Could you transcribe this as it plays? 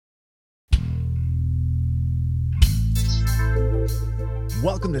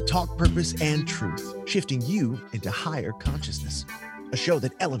Welcome to Talk Purpose and Truth, shifting you into higher consciousness. A show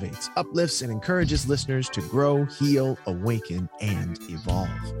that elevates, uplifts, and encourages listeners to grow, heal, awaken, and evolve.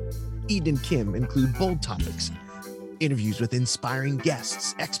 Eden and Kim include bold topics, interviews with inspiring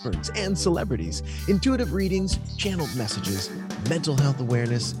guests, experts, and celebrities, intuitive readings, channeled messages, mental health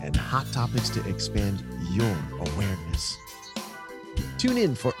awareness, and hot topics to expand your awareness. Tune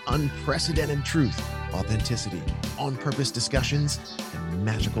in for unprecedented truth, authenticity, on-purpose discussions, and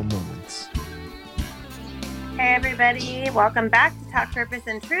magical moments. Hey everybody, welcome back to Talk Purpose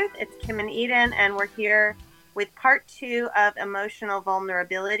and Truth. It's Kim and Eden, and we're here with part 2 of Emotional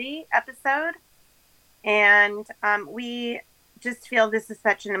Vulnerability episode. And we just feel this is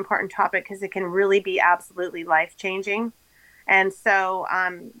such an important topic because it can really be absolutely life-changing. And so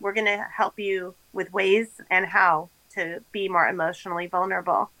we're going to help you with ways and how to be more emotionally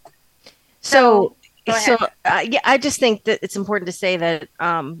vulnerable. So I just think that it's important to say that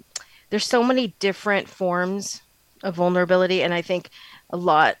there's so many different forms of vulnerability. And I think a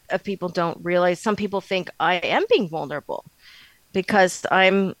lot of people don't realize, some people think I am being vulnerable because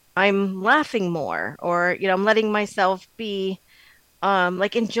I'm laughing more, or, you know, I'm letting myself be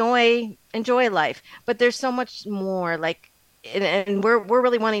like enjoy life. But there's so much more, like, and we're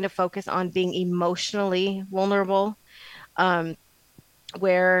really wanting to focus on being emotionally vulnerable,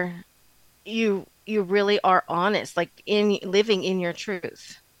 where you really are honest, like in living in your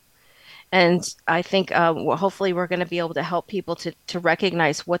truth. And I think hopefully we're going to be able to help people to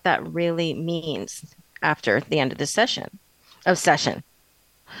recognize what that really means after the end of this session.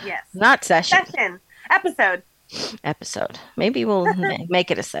 Yes. Not session. Episode. Maybe we'll make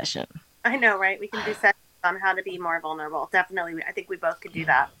it a session. I know, right? We can do sessions on how to be more vulnerable. Definitely. I think we both could do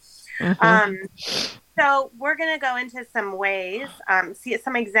that. Mm-hmm. So we're going to go into some ways, see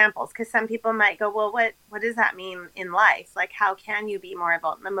some examples, because some people might go, well, what does that mean in life? Like, how can you be more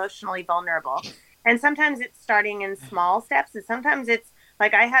emotionally vulnerable? And sometimes it's starting in small steps. And sometimes it's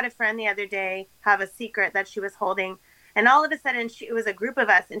like, I had a friend the other day have a secret that she was holding. And all of a sudden, it was a group of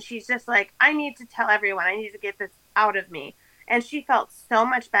us. And she's just like, I need to tell everyone. I need to get this out of me. And she felt so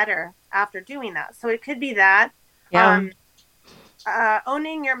much better after doing that. So it could be that. Yeah.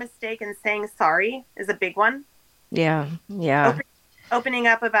 Owning your mistake and saying sorry is a big one. Yeah. Opening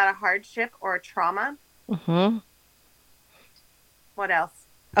up about a hardship or a trauma. Mm-hmm. What else?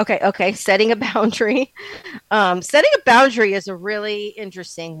 Okay. Setting a boundary. Setting a boundary is a really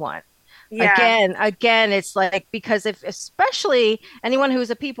interesting one. Yeah. Again, it's like, because especially anyone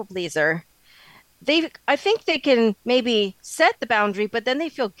who's a people pleaser, I think they can maybe set the boundary, but then they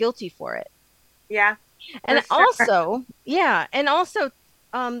feel guilty for it. Yeah. And also,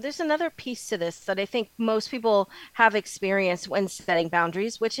 there's another piece to this that I think most people have experienced when setting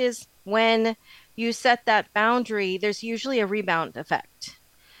boundaries, which is when you set that boundary, there's usually a rebound effect.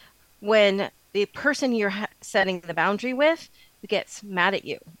 When the person you're setting the boundary with gets mad at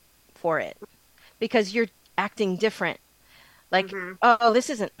you for it because you're acting different. Like, mm-hmm. Oh, this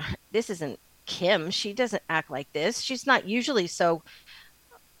isn't Kim. She doesn't act like this. She's not usually so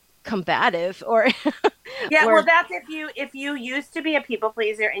combative, or yeah, well, that's if you used to be a people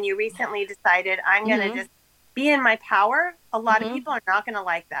pleaser and you recently decided I'm going to mm-hmm. just be in my power. A lot mm-hmm. of people are not going to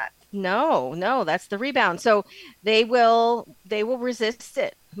like that. No, that's the rebound. So they will resist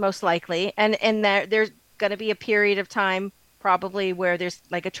it most likely, and there's going to be a period of time probably where there's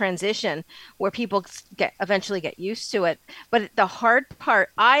like a transition where people eventually get used to it. But the hard part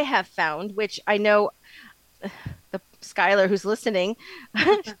I have found, which I know the Skylar who's listening,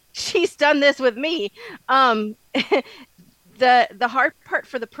 she's done this with me. The hard part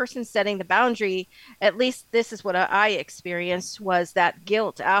for the person setting the boundary, at least this is what I experienced, was that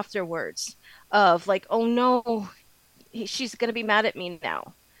guilt afterwards of like, oh no, she's going to be mad at me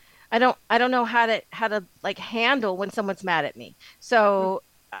now. I don't know how to like handle when someone's mad at me. So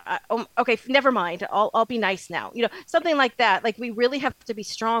okay, never mind. I'll be nice now. You know, something like that. Like, we really have to be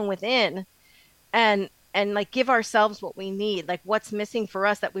strong within and like give ourselves what we need, like what's missing for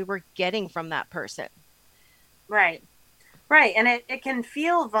us that we were getting from that person. Right. And it can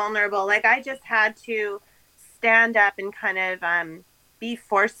feel vulnerable. Like, I just had to stand up and kind of be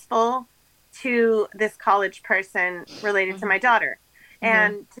forceful to this college person related mm-hmm. to my daughter. Mm-hmm.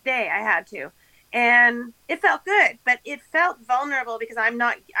 And today I had to, and it felt good, but it felt vulnerable because I've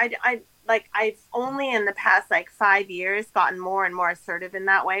only in the past like 5 years gotten more and more assertive in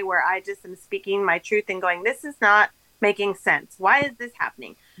that way, where I just am speaking my truth and going, this is not making sense. Why is this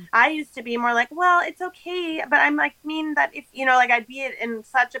happening? I used to be more like, well, it's okay. But I'm like, mean that if, you know, like I'd be in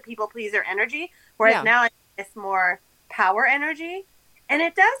such a people pleaser energy, whereas now I'm this more power energy. And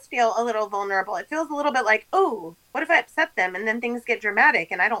it does feel a little vulnerable. It feels a little bit like, oh, what if I upset them? And then things get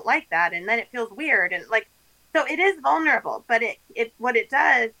dramatic and I don't like that. And then it feels weird. And like, so it is vulnerable, but what it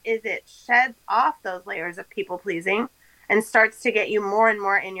does is it sheds off those layers of people pleasing and starts to get you more and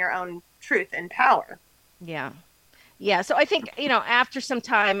more in your own truth and power. Yeah. Yeah. So I think, after some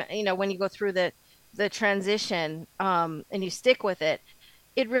time, when you go through the transition, and you stick with it,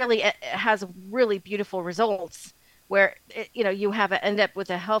 it really has really beautiful results where you have end up with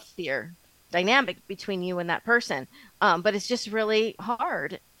a healthier dynamic between you and that person. But it's just really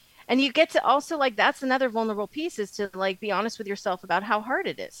hard. And you get to also, like, that's another vulnerable piece, is to, like, be honest with yourself about how hard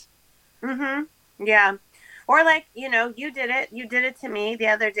it is. Mm-hmm. Yeah. Or like, you did it. You did it to me the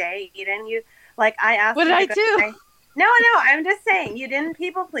other day, Eden. Like, I What asked did you to I go. do? No, I'm just saying you didn't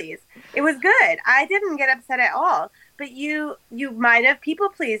people please. It was good. I didn't get upset at all. But you might have people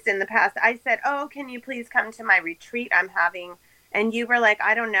pleased in the past. I said, "Oh, can you please come to my retreat I'm having?" And you were like,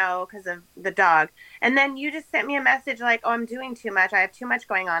 "I don't know because of the dog." And then you just sent me a message like, "Oh, I'm doing too much. I have too much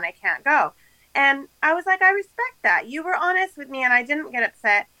going on. I can't go." And I was like, "I respect that. You were honest with me and I didn't get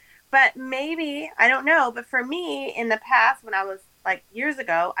upset." But maybe, I don't know, but for me in the past when I was like years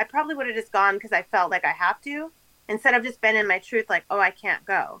ago, I probably would have just gone because I felt like I have to instead of just been in my truth like, "Oh, I can't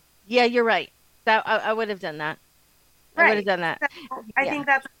go." Yeah, you're right. That I would have done that. I would have Right. done that. So I Yeah. think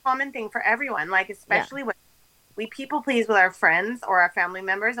that's a common thing for everyone, like Yeah. especially when we people please with our friends or our family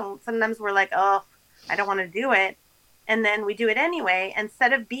members, and sometimes we're like, "Oh, I don't want to do it," and then we do it anyway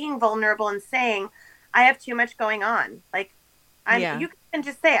instead of being vulnerable and saying, "I have too much going on." Like, Yeah. you can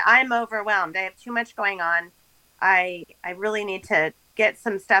just say, "I'm overwhelmed. I have too much going on. I really need to get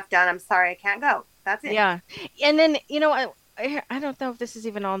some stuff done. I'm sorry I can't go." That's it. Yeah. And then, I don't know if this is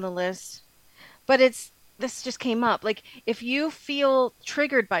even on the list, but this just came up. Like, if you feel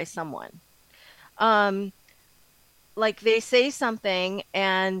triggered by someone, um, like they say something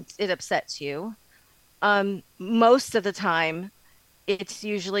and it upsets you, most of the time it's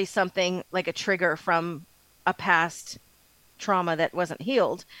usually something like a trigger from a past trauma that wasn't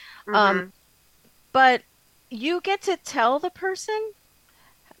healed. Um, Mhm. but you get to tell the person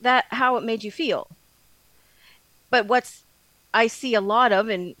that how it made you feel. But what's I see a lot of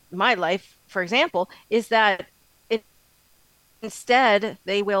in my life, for example, is that it, instead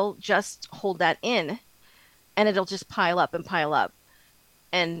they will just hold that in, and it'll just pile up and pile up.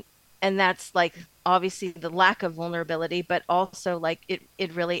 And that's, like, obviously the lack of vulnerability, but also, like,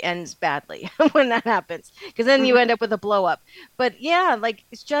 it really ends badly when that happens, because then you Mhm. end up with a blow up. But yeah, like,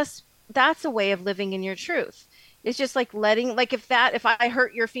 it's just, that's a way of living in your truth. It's just like letting, like, if I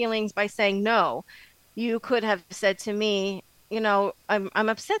hurt your feelings by saying no, you could have said to me, I'm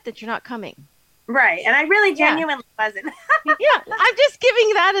upset that you're not coming. Right. And I really Yeah. genuinely wasn't. Yeah, I'm just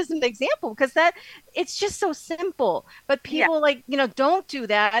giving that as an example because that it's just so simple. But Yeah. people, like, don't do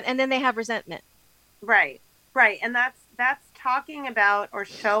that, and then they have resentment. Right. Right. And that's talking about or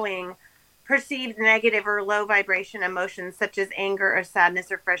showing perceived negative or low vibration emotions such as anger or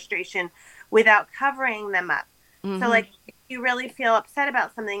sadness or frustration without covering them up. So Hmm. like if you really feel upset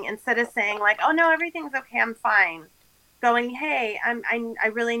about something, instead of saying like, "Oh no, everything's okay, I'm fine," going, "Hey, I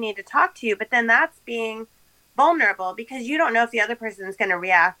really need to talk to you." But then that's being vulnerable because you don't know if the other person is going to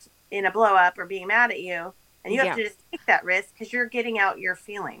react in a blow up or being mad at you, and you have Yeah. to just take that risk because you're getting out your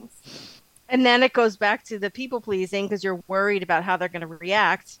feelings. And then it goes back to the people pleasing because you're worried about how they're going to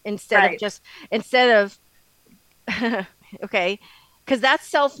react Right. instead of okay, because that's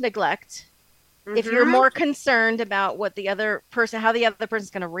self neglect. If you're Mhm. more concerned about how the other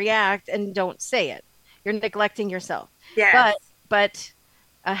person's going to react, and don't say it, you're neglecting yourself. Yes. But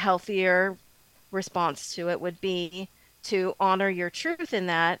a healthier response to it would be to honor your truth in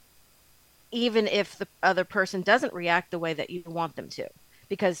that, even if the other person doesn't react the way that you want them to,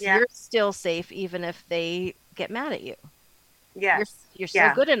 because Yeah. you're still safe even if they get mad at you. You're Yes. you're still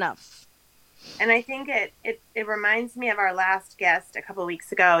Yeah. good enough. And I think it reminds me of our last guest a couple of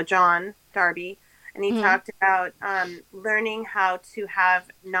weeks ago, John Darby, and he Hmm. talked about learning how to have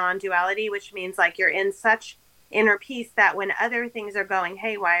non-duality, which means like you're in such inner peace that when other things are going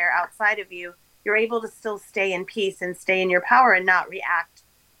haywire outside of you, you're able to still stay in peace and stay in your power and not react,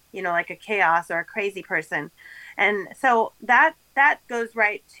 like a chaos or a crazy person. And so that goes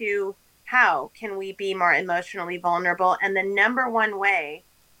right to how can we be more emotionally vulnerable? And the number one way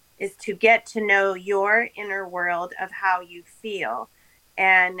is to get to know your inner world of how you feel.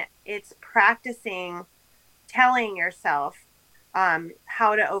 And it's practicing telling yourself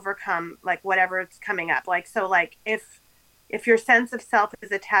how to overcome like whatever it's coming up. Like, so like if your sense of self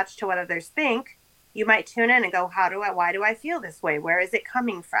is attached to what others think, you might tune in and go, why do I feel this way? Where is it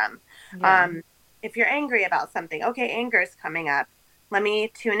coming from? Yeah. Um, if you're angry about something, okay, anger is coming up. let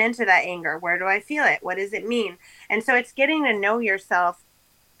me tune into that anger. Where do I feel it? What does it mean? And so it's getting to know yourself,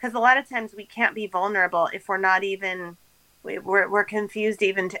 because a lot of times we can't be vulnerable if we're not even, we're confused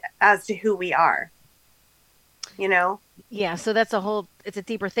even as to who we are, you know? Yeah, so it's a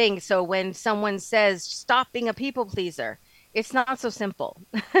deeper thing. So when someone says, stop being a people pleaser, it's not so simple.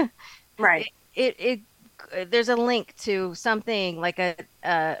 Right. It there's a link to something like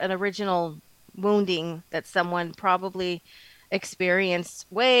an original wounding that someone probably experienced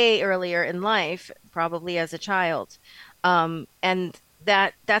way earlier in life, probably as a child. And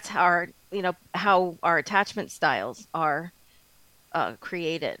that's how our attachment styles are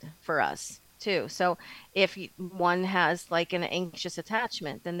created for us too. So if one has like an anxious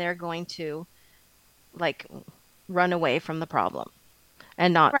attachment, then they're going to like run away from the problem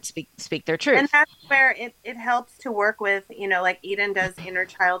and not speak their And truth. that's where it helps to work with, like Eden does inner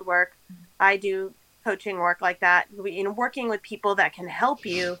child work. I do coaching work like that. Working with people that can help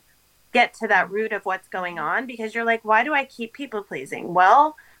you get to that root of what's going on, because you're like, why do I keep people pleasing?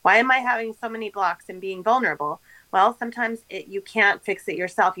 Well, why am I having so many blocks and being vulnerable? Well, sometimes you can't fix it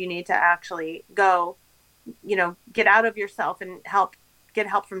yourself. You need to actually go, get out of yourself and get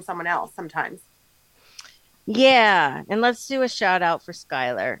help from someone else sometimes. Yeah, and let's do a shout out for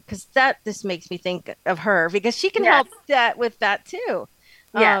Skylar, because this makes me think of her, because she can Yes. help that with that too.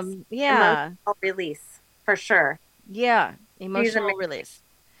 Yes. Yeah, Emotional release for sure. yeah, emotional release.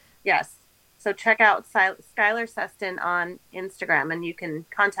 Yes. So check out Skylar Seston on Instagram, and you can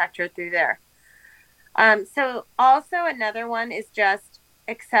contact her through there. So also another one is just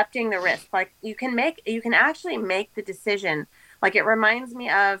accepting the risk. Like you can actually make the decision. Like it reminds me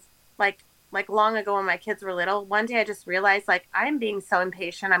of like long ago when my kids were little. One day I just realized, like, I'm being so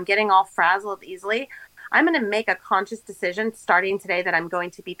impatient. I'm getting all frazzled easily. I'm going to make a conscious decision starting today that I'm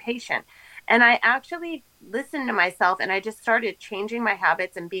going to be patient. And I actually listened to myself, and I just started changing my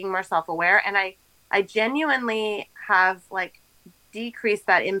habits and being more self-aware. And I genuinely have like decreased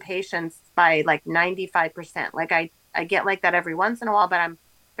that impatience by like 95%. Like I get like that every once in a while, but I'm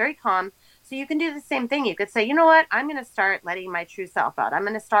very calm. So you can do the same thing. You could say, you know what? I'm going to start letting my true self out. I'm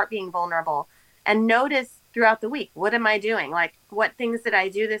going to start being vulnerable, and notice throughout the week, what am I doing? Like, what things did I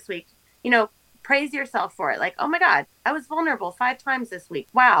do this week? Praise yourself for it. Like, oh my God, I was vulnerable 5 times this week.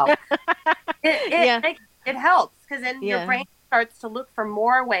 Wow. It helps, because then your brain starts to look for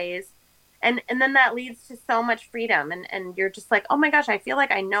more ways. And then that leads to so much freedom. And you're just like, oh my gosh, I feel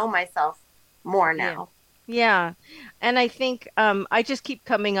like I know myself more now. Yeah. And I think I just keep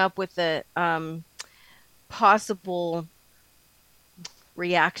coming up with the possible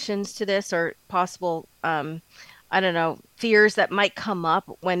reactions to this, or possible I don't know, fears that might come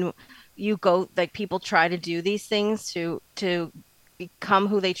up when you go, like, people try to do these things to become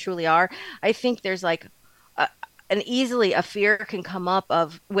who they truly are. I think there's like a fear can come up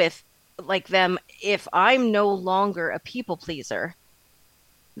with like them, if I'm no longer a people pleaser,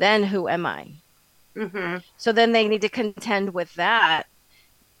 then who am I? Mm-hmm. So then they need to contend with that,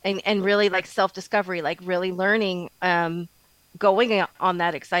 and really like self-discovery, like really learning, going on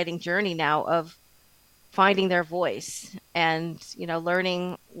that exciting journey now of finding their voice, and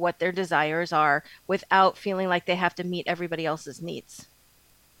learning what their desires are without feeling like they have to meet everybody else's needs.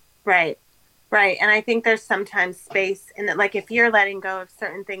 Right. And I think there's sometimes space in that, like if you're letting go of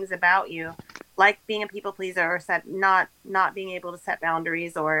certain things about you, like being a people pleaser, or not being able to set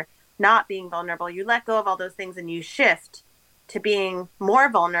boundaries, or not being vulnerable, you let go of all those things and you shift to being more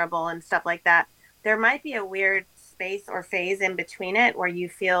vulnerable and stuff like that. There might be a weird space or phase in between it where you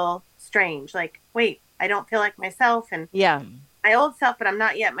feel strange, like, wait, I don't feel like myself, and my old self, but I'm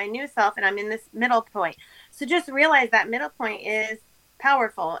not yet my new self, and I'm in this middle point. So just realize that middle point is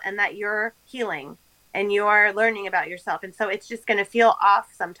powerful, and that you're healing and you're learning about yourself. And so it's just going to feel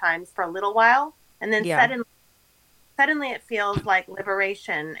off sometimes for a little while, and then suddenly it feels like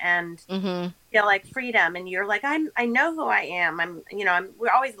liberation, and feel like freedom, and you're like, I know who I am. We're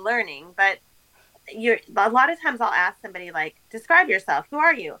always learning, but a lot of times I'll ask somebody, like, describe yourself, who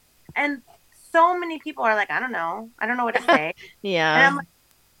are you? And so many people are like, I don't know what to say. And I'm like,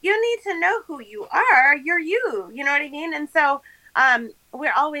 you need to know who you are. You're you know what I mean? And so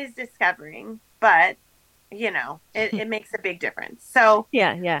we're always discovering, but it makes a big difference. So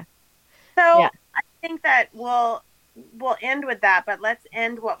I think that we'll end with that, but let's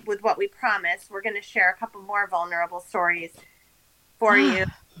end with what we promised. We're going to share a couple more vulnerable stories for you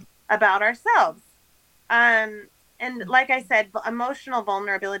about ourselves. And like I said, emotional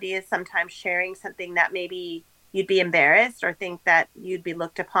vulnerability is sometimes sharing something that maybe you'd be embarrassed or think that you'd be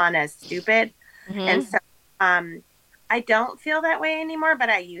looked upon as stupid. And so I don't feel that way anymore, but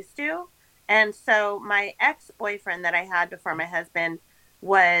I used to. And so my ex-boyfriend that I had before my husband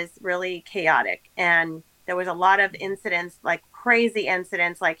was really chaotic. And there was a lot of incidents, like crazy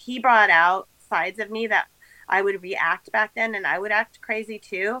incidents. Like he brought out sides of me that I would react back then, and I would act crazy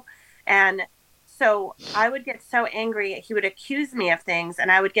too. And so I would get so angry. He would accuse me of things,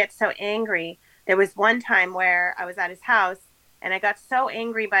 and I would get so angry. There was one time where I was at his house, and I got so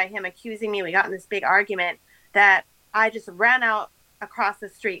angry by him accusing me. We got in this big argument that I just ran out across the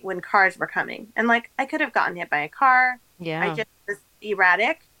street when cars were coming. And like, I could have gotten hit by a car. Yeah. I just was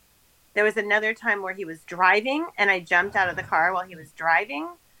erratic. There was another time where he was driving and I jumped out of the car while he was driving.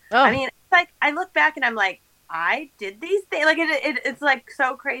 Oh. I mean, it's like, I look back and I'm like, I did these things. Like it's like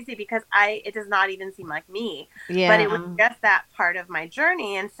so crazy because it does not even seem like me. Yeah. But it was just that part of my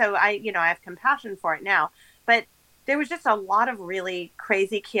journey. And so I have compassion for it now. But there was just a lot of really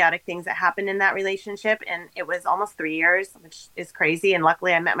crazy, chaotic things that happened in that relationship. And it was almost 3 years, which is crazy. And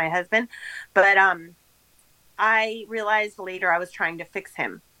luckily I met my husband. But I realized later I was trying to fix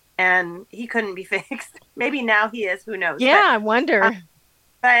him and he couldn't be fixed. Maybe now he is, who knows? Yeah, I wonder.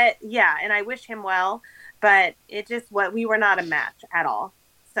 But yeah, and I wish him well, but we were not a match at all.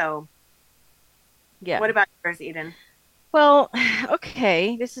 So yeah. What about yours, Eden? Well,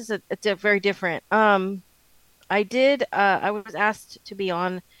 okay. This is a very different. I was asked to be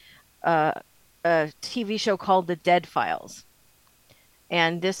on a TV show called The Dead Files.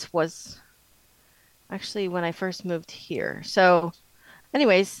 And this was actually when I first moved here. So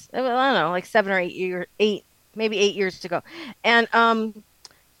anyways, I don't know, like 8 years ago. And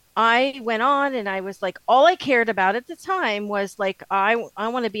I went on and I was like, all I cared about at the time was like, I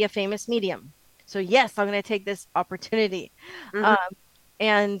want to be a famous medium. So yes, I'm going to take this opportunity. Mm-hmm.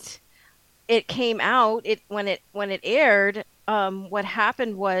 And it came out when it aired. What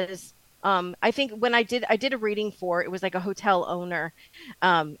happened was, I think when I did a reading for, it was like a hotel owner.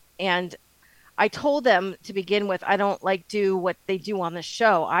 And I told them to begin with, I don't like do what they do on the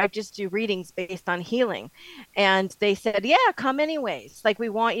show. I just do readings based on healing. And they said, yeah, come anyways. Like we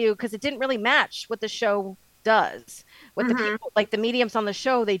want you, because it didn't really match what the show does. With the people, like the mediums on the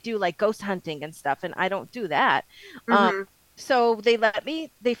show, they do like ghost hunting and stuff. And I don't do that. So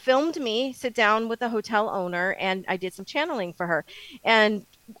they filmed me sit down with the hotel owner and I did some channeling for her. And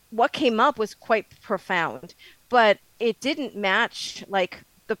what came up was quite profound, but it didn't match like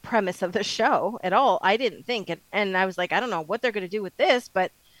the premise of the show at all. I didn't think it. And I was like, I don't know what they're going to do with this,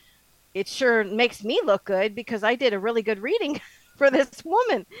 but it sure makes me look good because I did a really good reading for this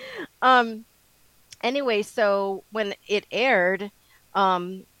woman. Anyway, so when it aired,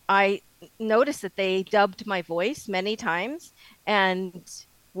 I noticed that they dubbed my voice many times, and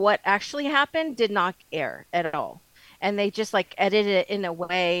what actually happened did not air at all. And they just like edited it in a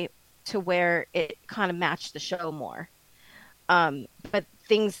way to where it kind of matched the show more. But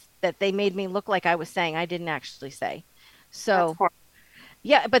things that they made me look like I was saying, I didn't actually say. So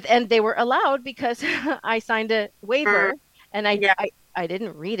yeah, and they were allowed because I signed a waiver and I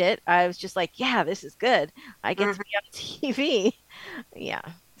didn't read it. I was just like, yeah, this is good. I get to be on TV. Yeah.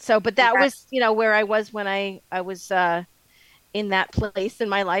 So, but that was, where I was when I was in that place in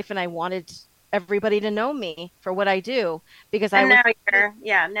my life, and I wanted everybody to know me for what I do because you're not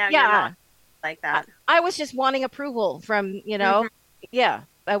like that. I was just wanting approval from, yeah,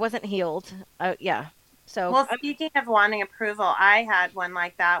 I wasn't healed. Yeah. So, well, speaking of wanting approval, I had one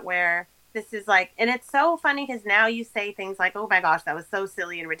like that where this is like, and it's so funny because now you say things like, oh my gosh, that was so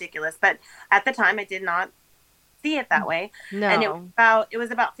silly and ridiculous. But at the time I did not see it that way. No. And it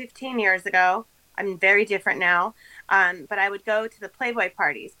was about 15 years ago. I'm very different now. But I would go to the Playboy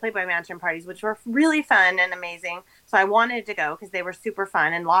Mansion parties, which were really fun and amazing. So I wanted to go because they were super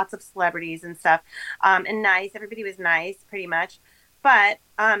fun and lots of celebrities and stuff. And nice. Everybody was nice, pretty much. But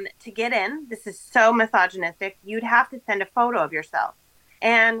to get in, this is so misogynistic. You'd have to send a photo of yourself.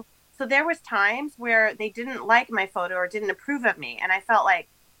 And so there was times where they didn't like my photo or didn't approve of me. And I felt like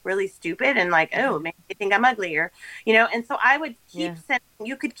really stupid and like, oh, maybe they think I'm ugly or, and so I would keep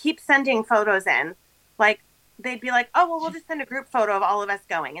you could keep sending photos in. Like they'd be like, oh, well, we'll just send a group photo of all of us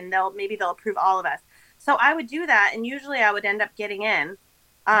going and maybe they'll approve all of us. So I would do that. And usually I would end up getting in.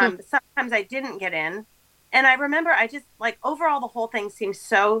 Sometimes I didn't get in. And I remember I just like overall the whole thing seemed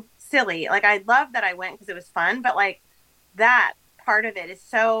so silly. Like I loved that I went because it was fun, but like that part of it is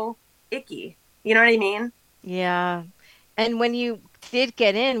so icky. You know what I mean? Yeah. And when you did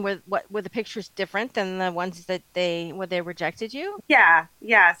get in, were the pictures different than the ones that they rejected you? Yeah.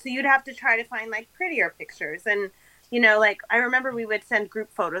 So you'd have to try to find like prettier pictures. And, like I remember we would send group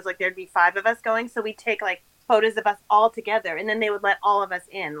photos, like there'd be 5 of us going. So we'd take like photos of us all together and then they would let all of us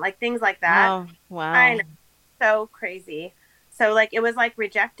in, like things like that. Wow. I know. So crazy. So like it was like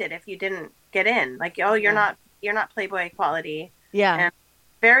rejected if you didn't get in. Like, oh, Yeah. you're not Playboy quality. Yeah. And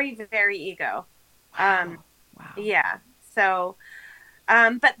very, very ego. Wow. Wow. Yeah. So,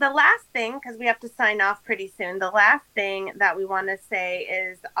 but the last thing, because we have to sign off pretty soon, the last thing that we want to say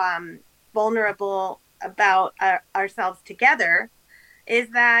is vulnerable about ourselves together is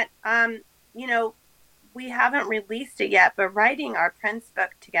that, you know, we haven't released it yet, but writing our Prince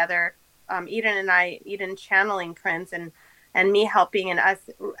book together, Eden and I, Eden channeling Prince and me helping and us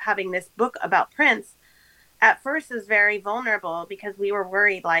having this book about Prince, at first is very vulnerable because we were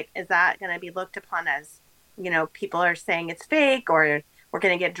worried, like, is that going to be looked upon as, you know, people are saying it's fake, or we're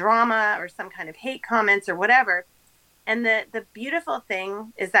going to get drama or some kind of hate comments or whatever. And the beautiful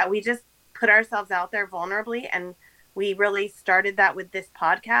thing is that we just put ourselves out there vulnerably, and we really started that with this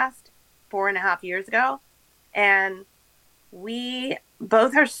podcast 4.5 years ago. And we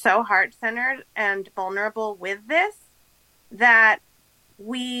both are so heart-centered and vulnerable with this that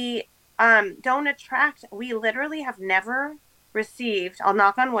we don't attract. We literally have never received, I'll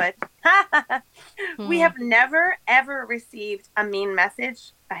knock on wood, we have never ever received a mean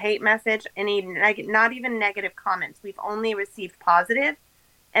message, a hate message, any not even negative comments. We've only received positive.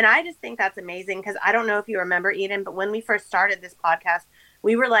 And I just think that's amazing, because I don't know if you remember, Eden, but when we first started this podcast,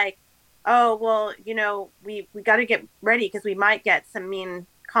 we were like, oh, well, you know, we got to get ready because we might get some mean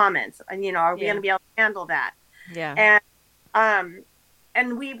comments, and, you know, are we going to be able to handle that? Yeah.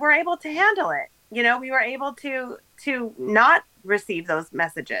 And we were able to handle it. You know, we were able to not receive those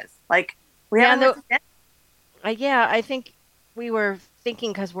messages. Like, we haven't. Yeah, I think we were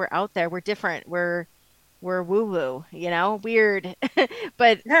thinking because we're out there, we're different, we're woo woo, you know, weird.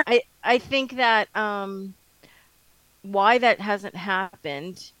 But I think that why that hasn't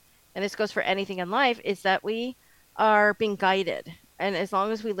happened, and this goes for anything in life, is that we are being guided, and as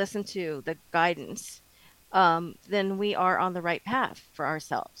long as we listen to the guidance, then we are on the right path for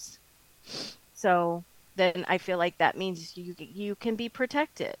ourselves. So then I feel like that means you can be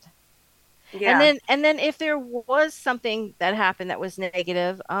protected. Yeah. And then if there was something that happened that was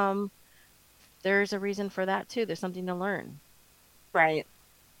negative, there's a reason for that too. There's something to learn. Right.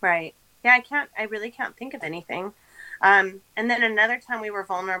 Right. Yeah, I really can't think of anything. And then another time we were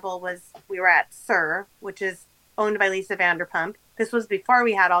vulnerable was we were at SUR, which is owned by Lisa Vanderpump. This was before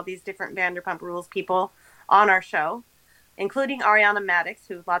we had all these different Vanderpump Rules people on our show, including Ariana Maddox,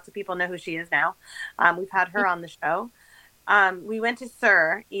 who lots of people know who she is now. We've had her on the show. We went to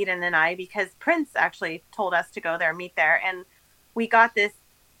SUR, Eden and I, because Prince actually told us to go there, meet there. And we got this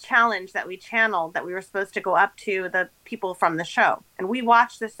challenge that we channeled, that we were supposed to go up to the people from the show. And we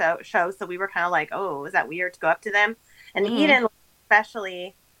watched the show, so we were kind of like, oh, is that weird to go up to them? And Eden was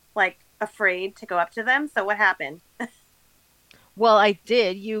especially, like, afraid to go up to them. So what happened? Well, I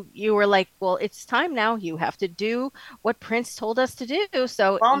did. You were like, well, it's time now. You have to do what Prince told us to do.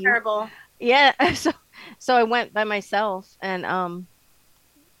 So vulnerable. Yeah. So I went by myself, and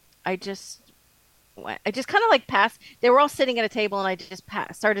I just kind of like passed. They were all sitting at a table, and I just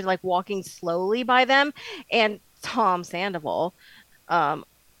started like walking slowly by them. And Tom Sandoval,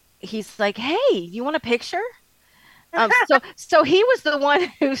 he's like, "Hey, you want a picture?" So he was the one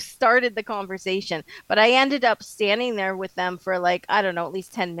who started the conversation, but I ended up standing there with them for, like, I don't know, at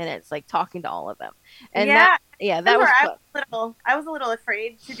least 10 minutes, like talking to all of them. And that was I was a little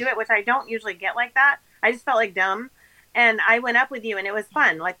afraid to do it, which I don't usually get like that. I just felt like dumb. And I went up with you, and it was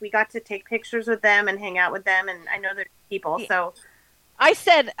fun. Like, we got to take pictures with them and hang out with them. And I know they're people, so I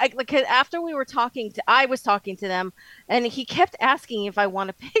said, like, after I was talking to them, and he kept asking if I want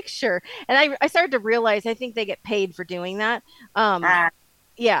a picture. And I started to realize, I think they get paid for doing that.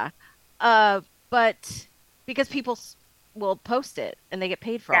 Yeah. But because people will post it and they get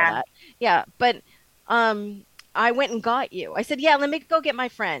paid for all that. Yeah. But, I went and got you. I said, yeah, let me go get my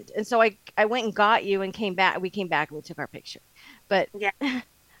friend. And so I went and got you and came back. We came back and we took our picture. But yeah,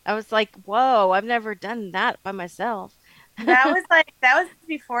 I was like, whoa, I've never done that by myself. That was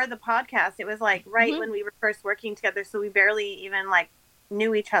before the podcast. It was like right when we were first working together, so we barely even like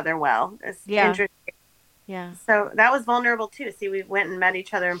knew each other well. It's interesting. Yeah. So that was vulnerable too. See, we went and met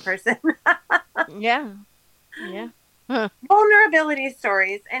each other in person. Yeah. Yeah. Huh. Vulnerability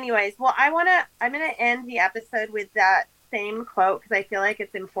stories. Anyways, well, I'm gonna end the episode with that same quote because I feel like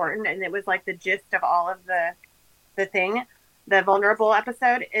it's important, and it was like the gist of all of the thing. The vulnerable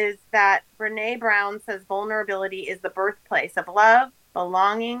episode is that Brene Brown says vulnerability is the birthplace of love,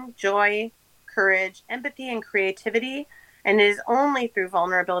 belonging, joy, courage, empathy, and creativity. And it is only through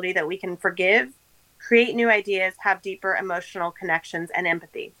vulnerability that we can forgive, create new ideas, have deeper emotional connections, and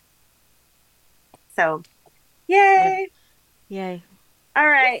empathy. So, yay! Yay. All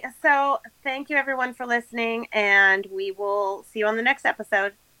right. So thank you everyone for listening, and we will see you on the next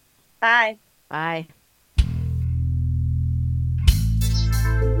episode. Bye. Bye.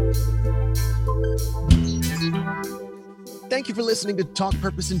 Thank you for listening to Talk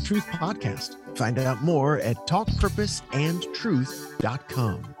Purpose and Truth podcast. Find out more at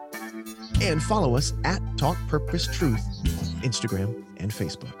talkpurposeandtruth.com. And follow us at Talk Purpose Truth on Instagram and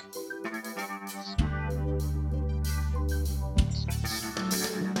Facebook.